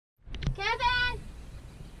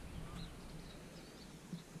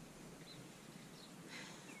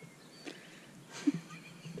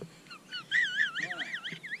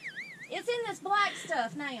black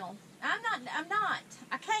stuff now. I'm not.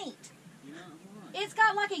 I can't. You know what? It's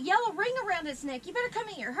got like a yellow ring around its neck. You better come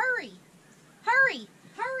here. Hurry. Hurry.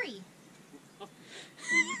 Hurry.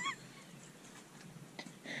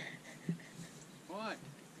 What?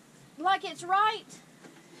 Like it's right.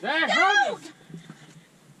 There, Don't!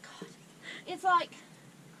 God. It's like...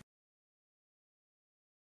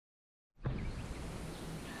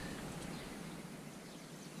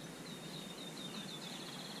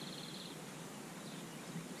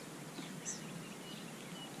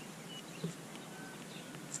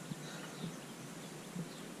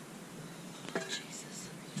 Jesus.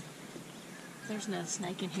 There's no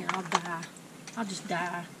snake in here. I'll die. I'll just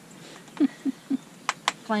die.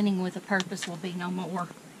 Planning with a purpose will be no more.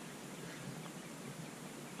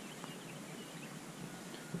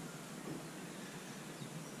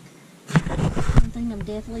 One thing I'm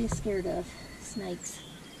definitely scared of. Snakes.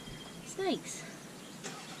 Snakes.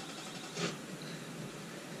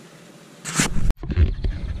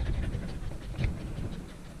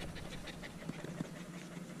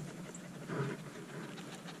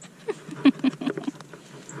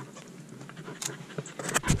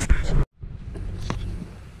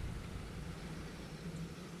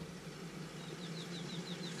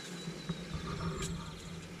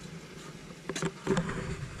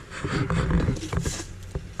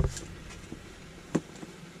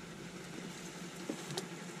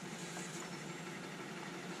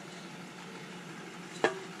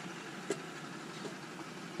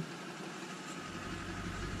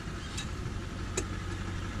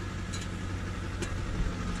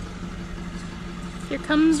 Here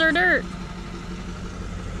comes our dirt.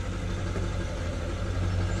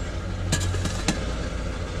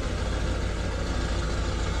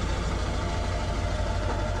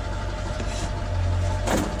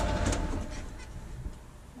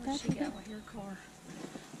 Where'd she go with your car?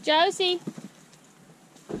 Josie.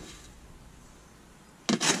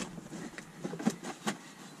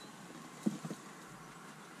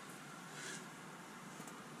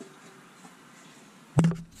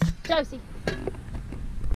 Josie.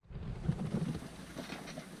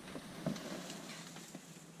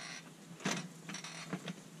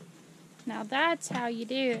 Now that's how you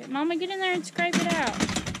do it. Mama, get in there and scrape it out.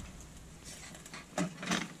 I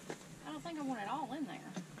don't think I want it all in there.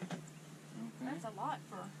 Okay. That's a lot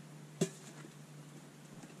for...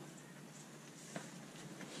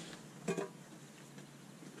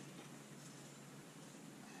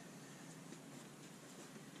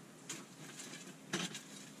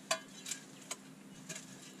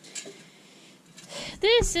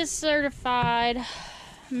 This is certified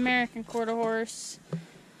American quarter horse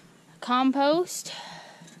compost.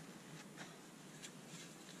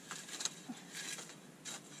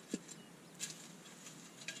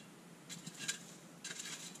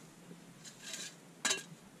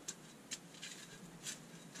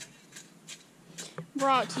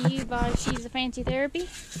 Brought to you by She's a Fancy Therapy.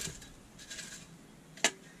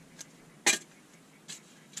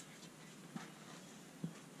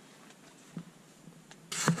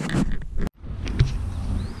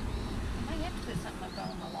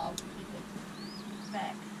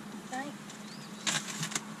 back, I think.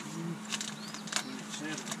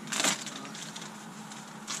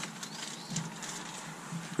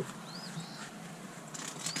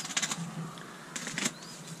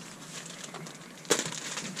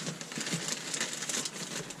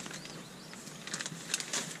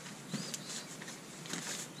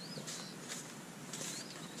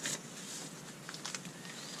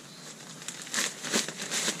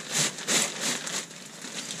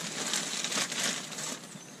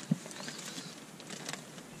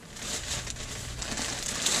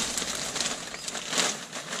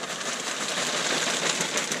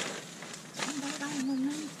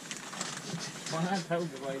 Well, I told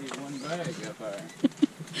the lady one bag up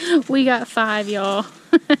there. We got 5, y'all.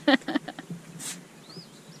 I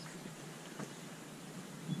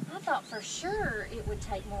thought for sure it would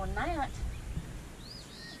take more than that.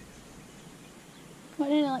 What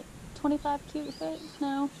is it, like 25 cubic foot?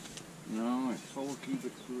 No. No, it's 4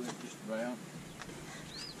 cubic foot just about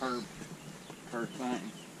per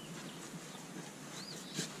thing.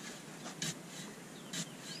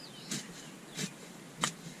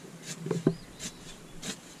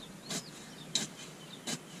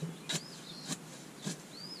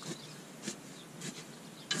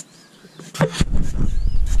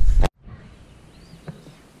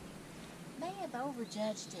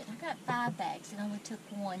 Overjudged it. I got 5 bags. It only took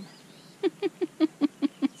 1.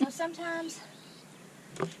 So sometimes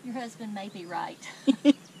your husband may be right.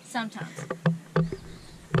 Sometimes.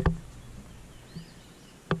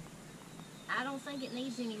 I don't think it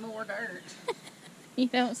needs any more dirt. You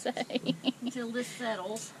don't say. until this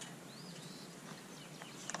settles.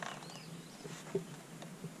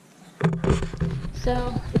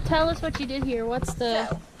 So, tell us what you did here. What's the...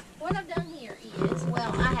 So, what I've done here is,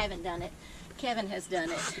 well, I haven't done it. Kevin has done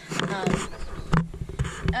it.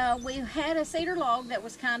 We had a cedar log that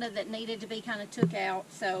was that needed to be took out,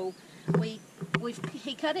 so he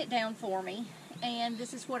cut it down for me, and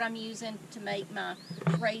this is what I'm using to make my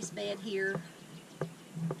raised bed here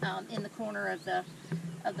in the corner of the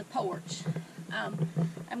porch. I'm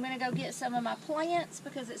going to go get some of my plants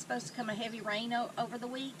because it's supposed to come a heavy rain over the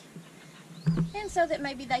week, and so that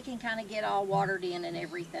maybe they can get all watered in and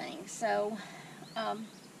everything. So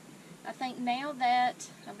I think now that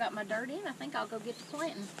I've got my dirt in, I think I'll go get to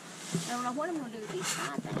planting. I don't know what I'm going to do with these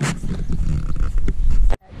side things.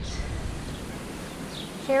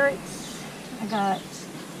 Carrots. I got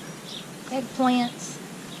eggplants.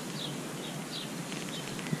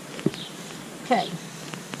 Okay.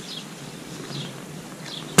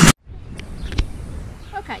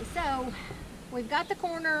 Okay, so we've got the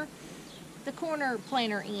corner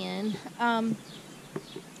planter in.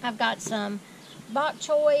 I've got some bok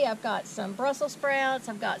choy, I've got some Brussels sprouts,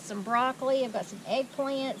 I've got some broccoli, I've got some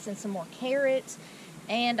eggplants and some more carrots,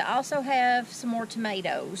 and I also have some more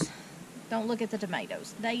tomatoes. Don't look at the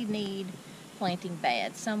tomatoes. They need planting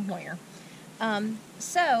bad somewhere.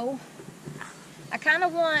 So I kind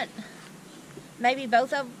of want maybe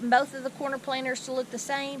both of the corner planters to look the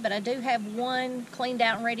same, but I do have one cleaned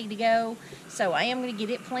out and ready to go, so I am going to get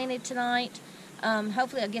it planted tonight.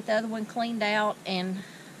 Hopefully I'll get the other one cleaned out and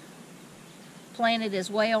planted as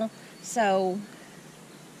well. So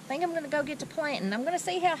I think I'm going to go get to planting. I'm going to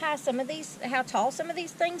see how tall some of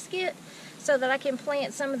these things get, so that I can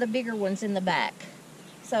plant some of the bigger ones in the back.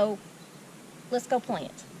 So let's go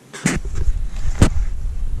plant.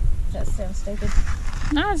 Does that sound stupid?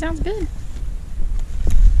 No, it sounds good.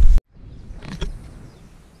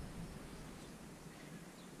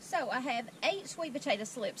 So I have 8 sweet potato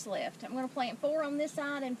slips left. I'm going to plant 4 on this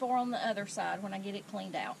side and 4 on the other side when I get it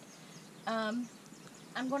cleaned out. I'm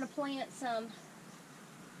going to plant some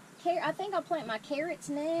I think I'll plant my carrots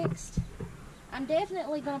next. I'm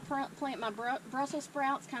definitely going to plant my Brussels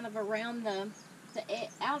sprouts around the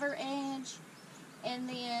outer edge, and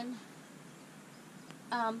then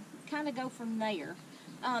go from there.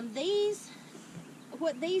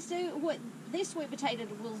 What this sweet potato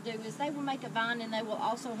will do is they will make a vine, and they will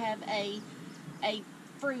also have a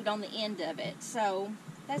fruit on the end of it. So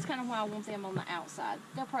that's why I want them on the outside.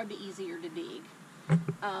 They'll probably be easier to dig.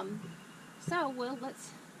 Well,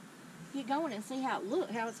 let's get going and see how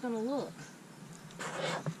it's going to look.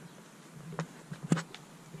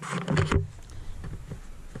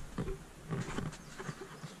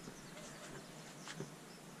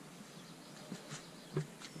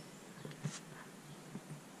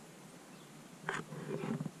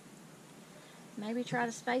 Maybe try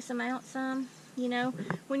to space them out some. You know,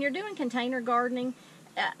 when you're doing container gardening,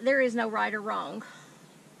 there is no right or wrong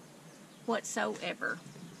whatsoever.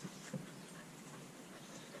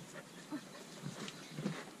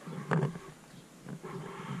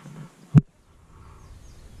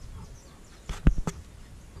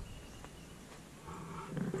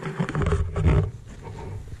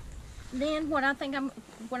 Then what I'm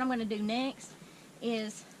going to do next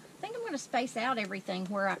is I think I'm going to space out everything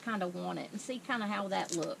where I want it and see how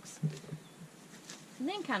that looks. And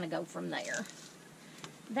then go from there.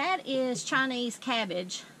 That is Chinese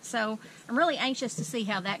cabbage, so I'm really anxious to see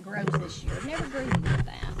how that grows this year. I've never grew any of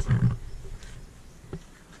that.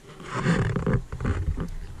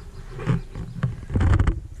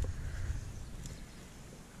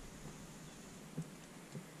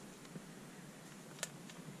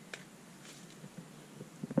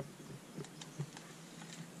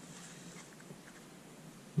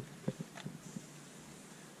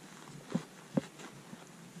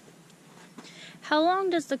 How long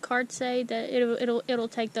does the card say that it'll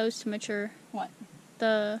take those to mature? What?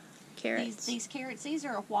 The carrots. These carrots. These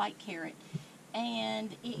are a white carrot,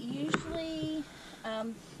 and it usually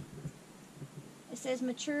it says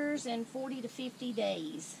matures in 40 to 50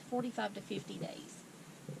 days, 45 to 50 days.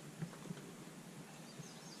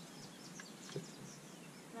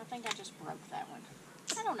 And I think I just broke that one.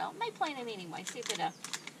 I don't know. May plant it anyway. See if it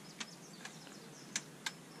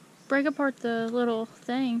break apart the little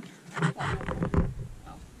thing.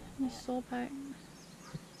 Oh, the soil pack.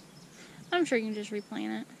 I'm sure you can just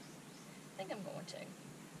replant it. I think I'm going to.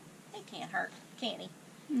 It can't hurt, can he?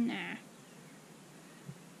 Nah.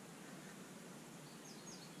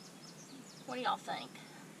 What do y'all think?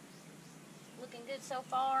 Looking good so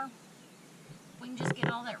far? We can just get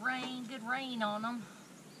all that rain, good rain on them.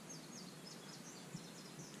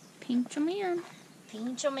 Pinch them in.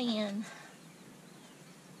 Pinch them in.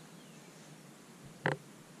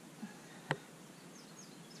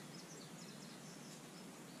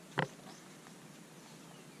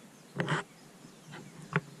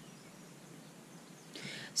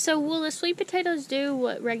 So will the sweet potatoes do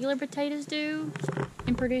what regular potatoes do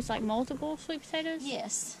and produce like multiple sweet potatoes?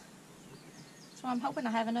 Yes. That's why I'm hoping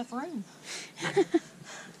I have enough room.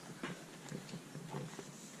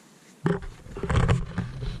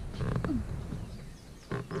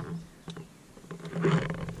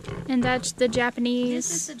 And that's the Japanese.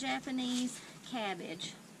 This is the Japanese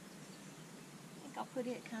cabbage. I think I'll put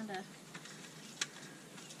it kind of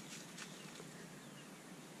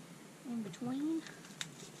in between.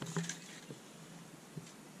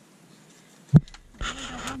 I really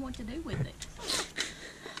don't know what to do with it.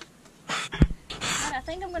 But I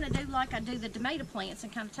think I'm going to do like I do the tomato plants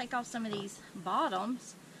and kind of take off some of these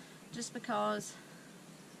bottoms just because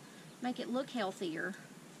make it look healthier.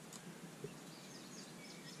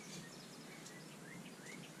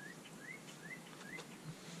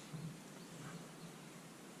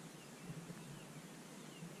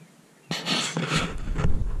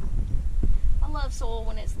 Soil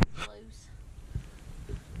when it's loose.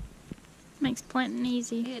 Makes planting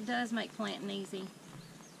easy. It does make planting easy.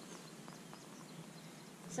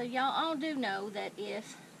 So y'all all do know that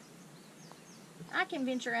if I can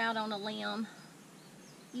venture out on a limb,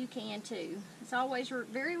 you can too. It's always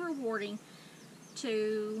very rewarding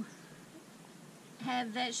to have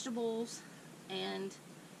vegetables and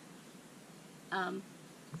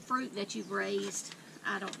fruit that you've raised.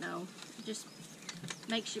 I don't know, just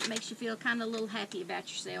makes you feel kind of a little happy about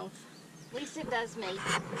yourself. At least it does me.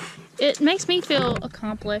 It makes me feel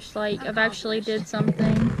accomplished, like I've actually did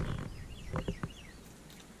something.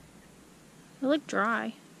 They look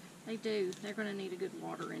dry. They do. They're going to need a good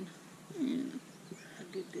watering. A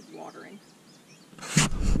good watering.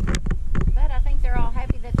 But I think they're all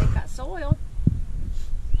happy that they've got soil.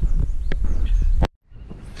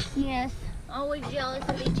 Yes, always jealous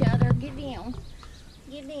of each other. Get down.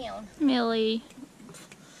 Get down. Millie.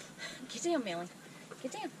 Get down, Millie.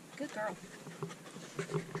 Get down. Good girl.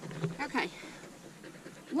 Okay.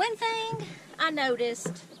 One thing I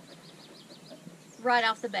noticed right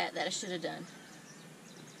off the bat that I should have done.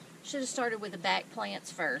 Should have started with the back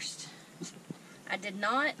plants first. I did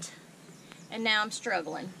not, and now I'm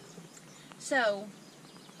struggling. So,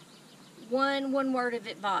 one word of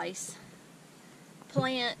advice.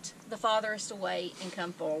 Plant the farthest away and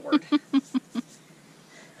come forward.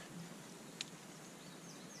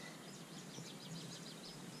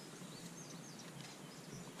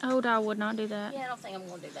 Oh, I would not do that. Yeah, I don't think I'm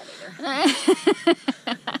going to do that either.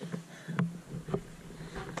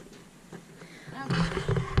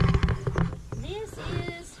 This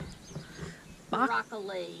is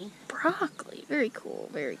broccoli. Broccoli. Very cool.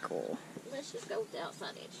 Very cool. Let's just go with the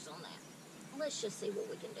outside edges on that. Let's just see what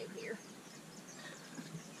we can do here.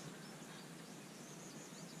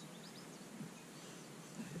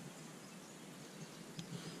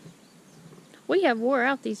 We have wore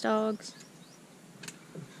out these dogs.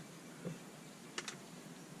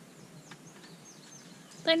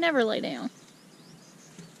 They never lay down.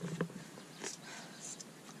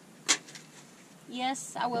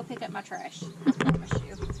 Yes, I will pick up my trash. I promise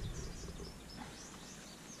you.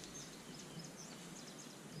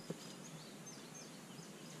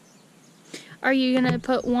 Are you gonna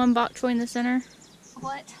put one bok choy in the center?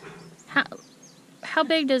 What? How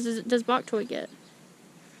big does bok choy get?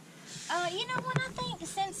 You know what, I think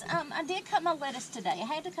since I did cut my lettuce today, I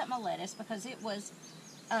had to cut my lettuce because it was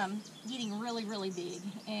getting really, really big,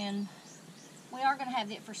 and we are going to have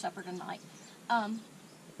it for supper tonight.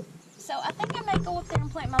 So I think I may go up there and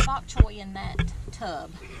plant my bok choy in that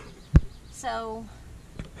tub. So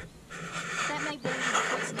that may be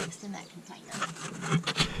what's next in that container.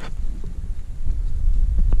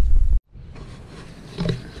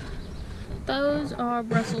 Those are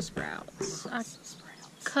Brussels sprouts. I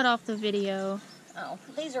cut off the video. Oh,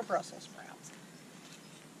 these are Brussels sprouts.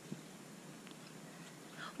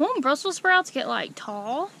 Won't Brussels sprouts get like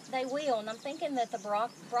tall? They will, and I'm thinking that the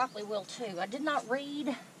broccoli will too. I did not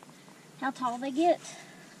read how tall they get.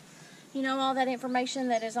 You know, all that information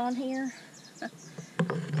that is on here.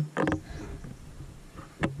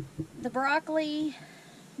 The broccoli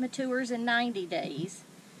matures in 90 days,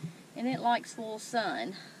 and it likes full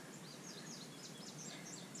sun.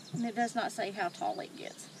 And it does not say how tall it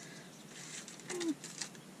gets.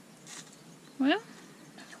 Well,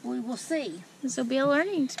 we will see. This will be a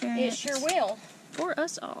learning It experience. sure will. For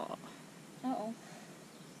us all. Uh-oh.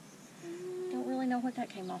 Don't really know what that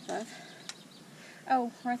came off of.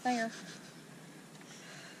 Oh, right there.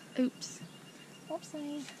 Oops.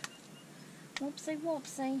 Whoopsie. Whoopsie,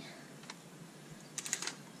 whoopsie.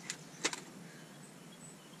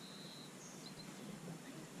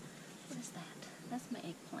 What is that? That's my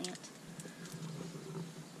eggplant.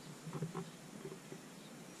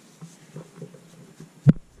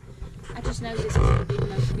 I just know this is going to be the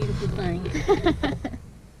most beautiful thing.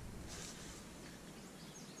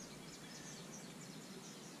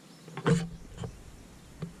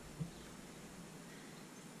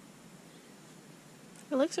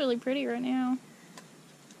 It looks really pretty right now.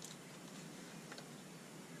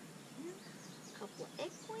 A couple of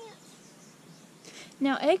eggplants.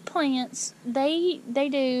 Now eggplants, they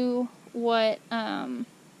do what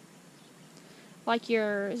like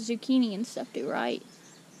your zucchini and stuff do, right?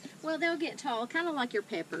 Well, they'll get tall, kind of like your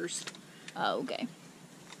peppers. Oh, okay.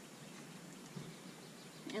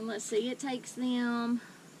 And let's see, it takes them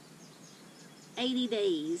 80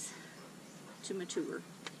 days to mature.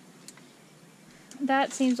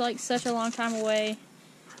 That seems like such a long time away.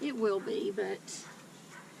 It will be, but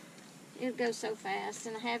it'll go so fast.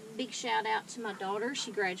 And I have a big shout out to my daughter.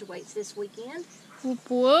 She graduates this weekend. Whoop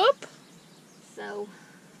whoop. So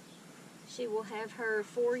she will have her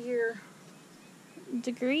 4-year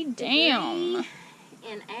Degree degree down.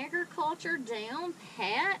 in agriculture down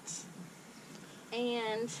pat.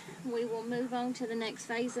 And we will move on to the next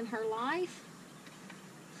phase in her life.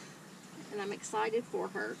 And I'm excited for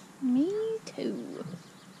her. Me too.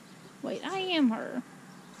 Wait, I am her.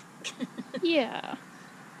 Yeah.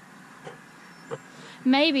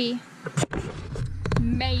 Maybe,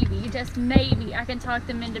 just maybe, I can talk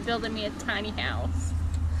them into building me a tiny house.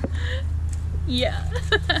 Yeah.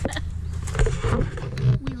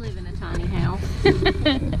 We live in a tiny house.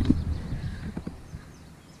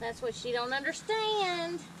 That's what she don't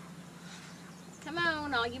understand. Come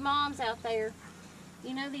on, all you moms out there.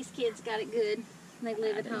 You know these kids got it good. They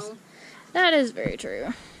live at home. That is very true.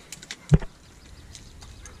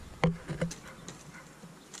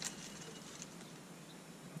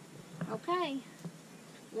 Okay.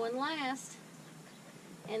 One last.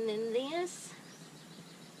 And then this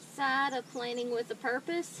side of planting with a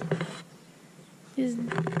purpose Is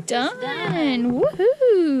done. done.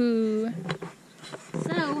 Woohoo!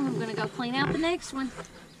 So I'm going to go clean out the next one.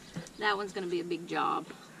 That one's going to be a big job.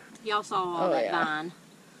 Y'all saw all Oh, that yeah. vine.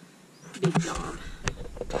 Big job.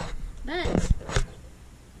 But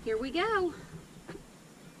here we go.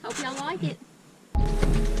 Hope y'all like it.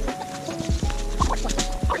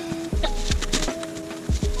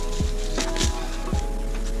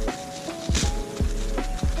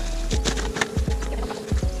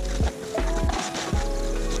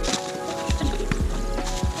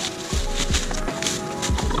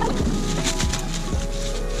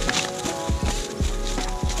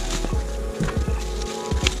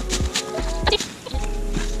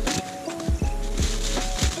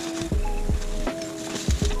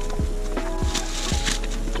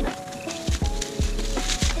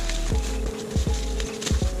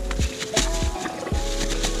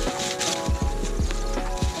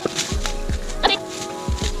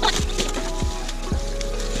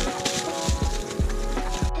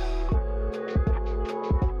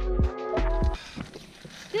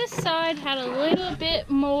 Had a little bit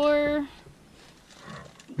more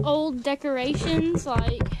old decorations,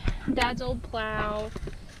 like Dad's old plow,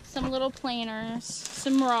 some little planters,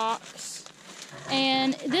 some rocks,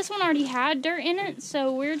 and this one already had dirt in it,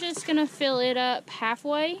 so we're just gonna fill it up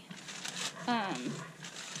halfway.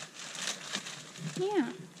 Yeah.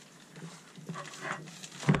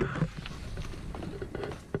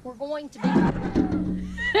 We're going to be...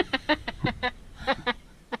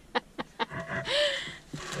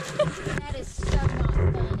 That is so not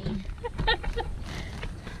funny.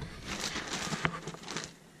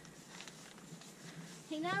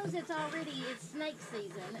 He knows it's snake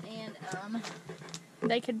season, and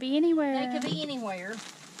They could be anywhere. they could be anywhere.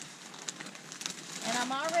 And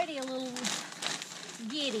I'm already a little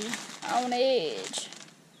giddy. On edge.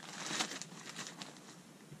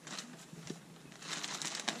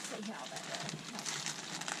 Let's see how that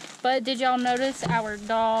goes. But did y'all notice our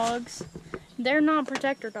dogs? They're not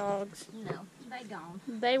protector dogs. No, they gone.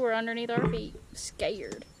 They were underneath our feet,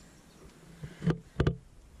 scared.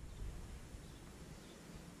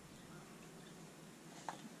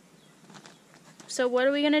 So what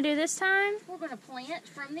are we going to do this time? We're going to plant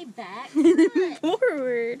from the back to front.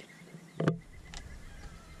 Forward.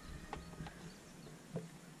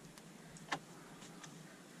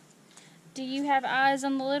 Do you have eyes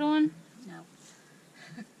on the little one? No.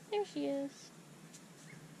 There she is.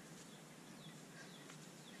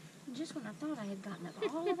 Just when I thought I had gotten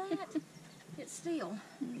up all of that, it's still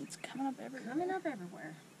It's coming up everywhere. coming up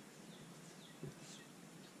everywhere.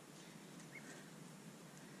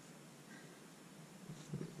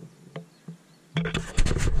 Maybe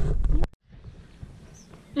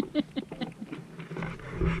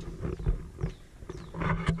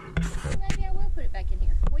I will put it back in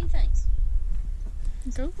here. What do you think?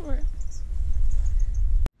 Go for it.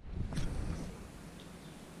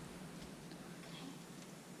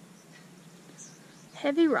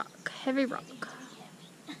 Heavy rock, heavy rock.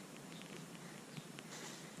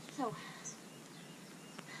 So,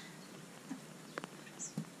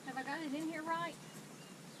 have I got it in here right?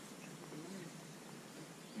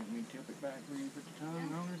 You want me to tip it back where you put the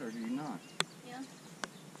tongue on it, or do you not? Yeah.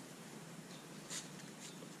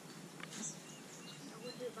 I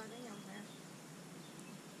would do it by them there.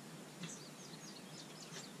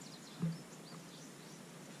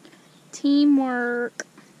 Teamwork.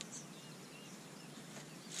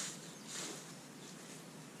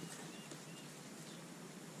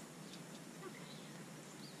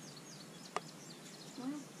 Well,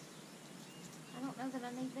 I don't know that I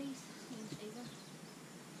need these either.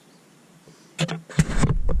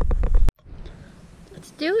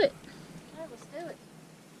 Let's do it. Alright, let's do it.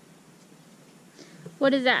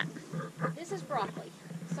 What is that? This is broccoli.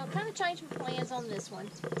 So I've kind of changed my plans on this one.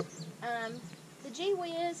 The Gee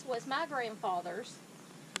Whiz was my grandfather's,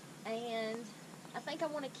 and I think I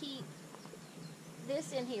want to keep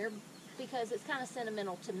this in here because it's kind of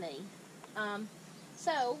sentimental to me.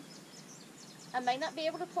 So I may not be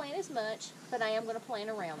able to plant as much, but I am going to plant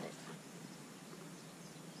around it.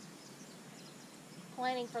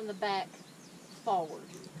 Planting from the back forward.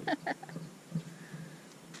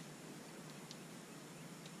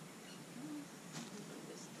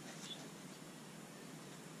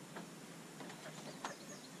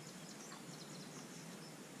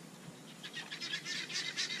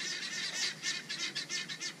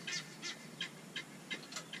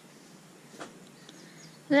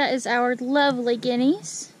 That is our lovely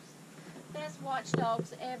guineas. Best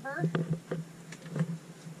watchdogs ever.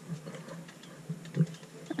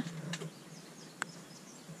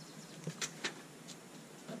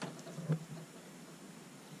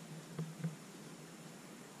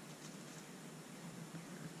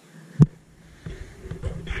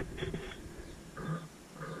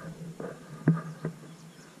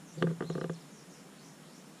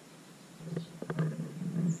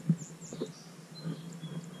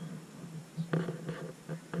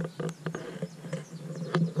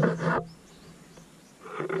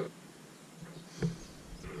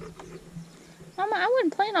 Mama, I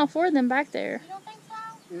wouldn't plant all 4 of them back there. You don't think so?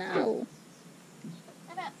 No.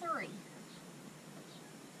 How about 3?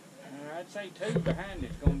 I'd say 2 behind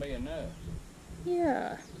it's going to be enough.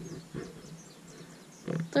 Yeah.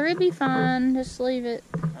 3 be fine. Just leave it.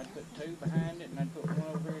 I'd put 2 behind it, and I'd put 1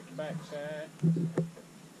 over here at the back side. And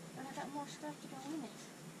I got more stuff to go in it.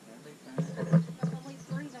 That'd be fine. I'm going to leave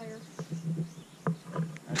 3 there.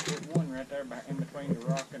 I'd put 1 right there in between the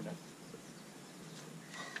rock and the...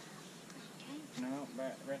 Okay. No,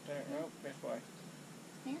 back right there. Oh, this way.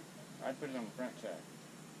 Here? I'd put it on the front side.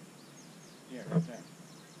 Yeah, right there.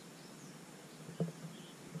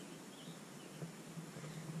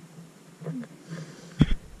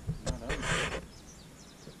 Not over.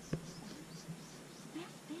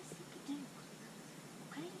 That's the best you could do.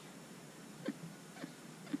 Okay?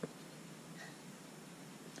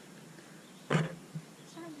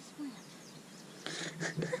 Starting to squint.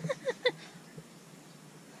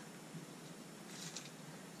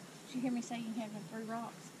 Did you hear me say you can have the 3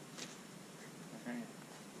 rocks? Okay.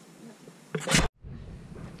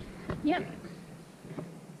 Yep.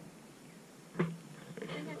 Do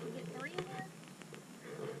you have to get 3 in there?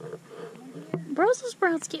 1 here? Brussels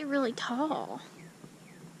sprouts get really tall.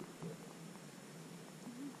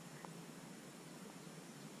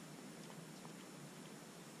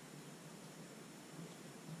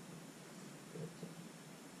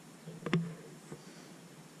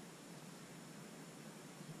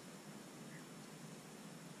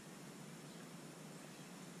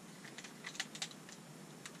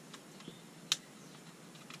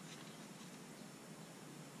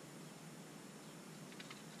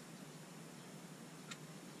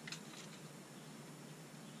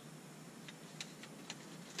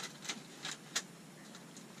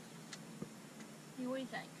 What do you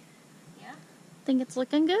think? Yeah? Think it's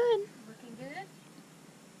looking good. Looking good?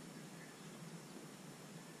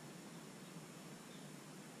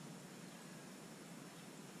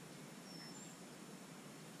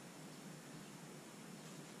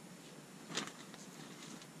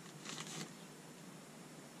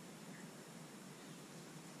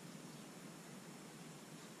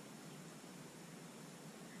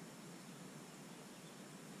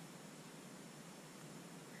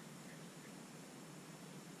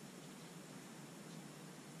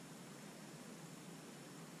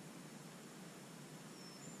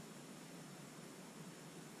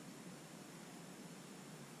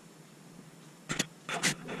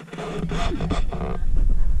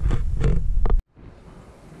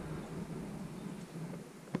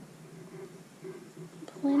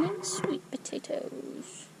 Planting sweet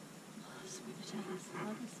potatoes. Oh, sweet potatoes. I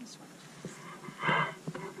love me some sweet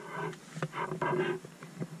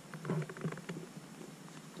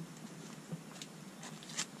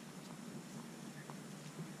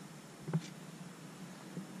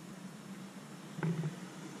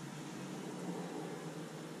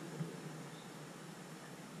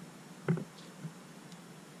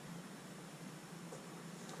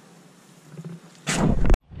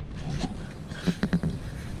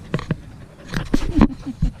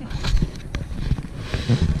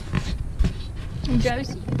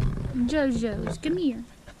Jojo's, come here.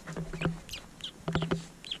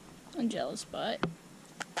 Angela's butt.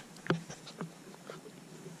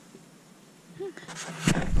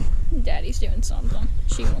 Daddy's doing something.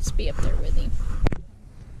 She wants to be up there with him.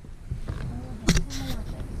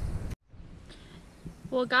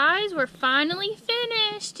 Well, guys, we're finally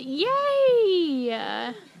finished.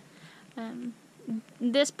 Yay!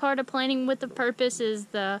 This part of planting with a purpose is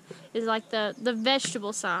like the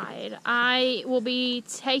vegetable side. I will be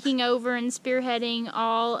taking over and spearheading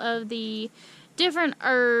all of the different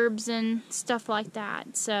herbs and stuff like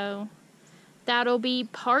that. So that'll be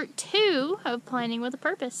part 2 of planting with a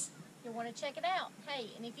purpose. You'll want to check it out. Hey,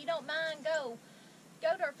 and if you don't mind, go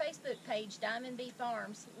to our Facebook page, Diamond Bee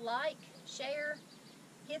Farms. Like, share,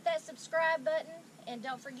 hit that subscribe button, and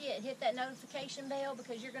don't forget, hit that notification bell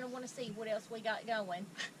because you're going to want to see what else we got going.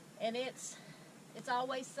 And it's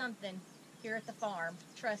always something here at the farm.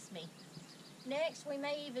 Trust me. Next, we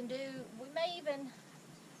may even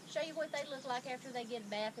show you what they look like after they get a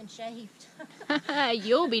bath and shaved.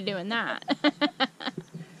 You'll be doing that.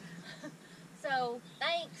 So,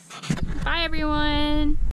 thanks. Bye, everyone.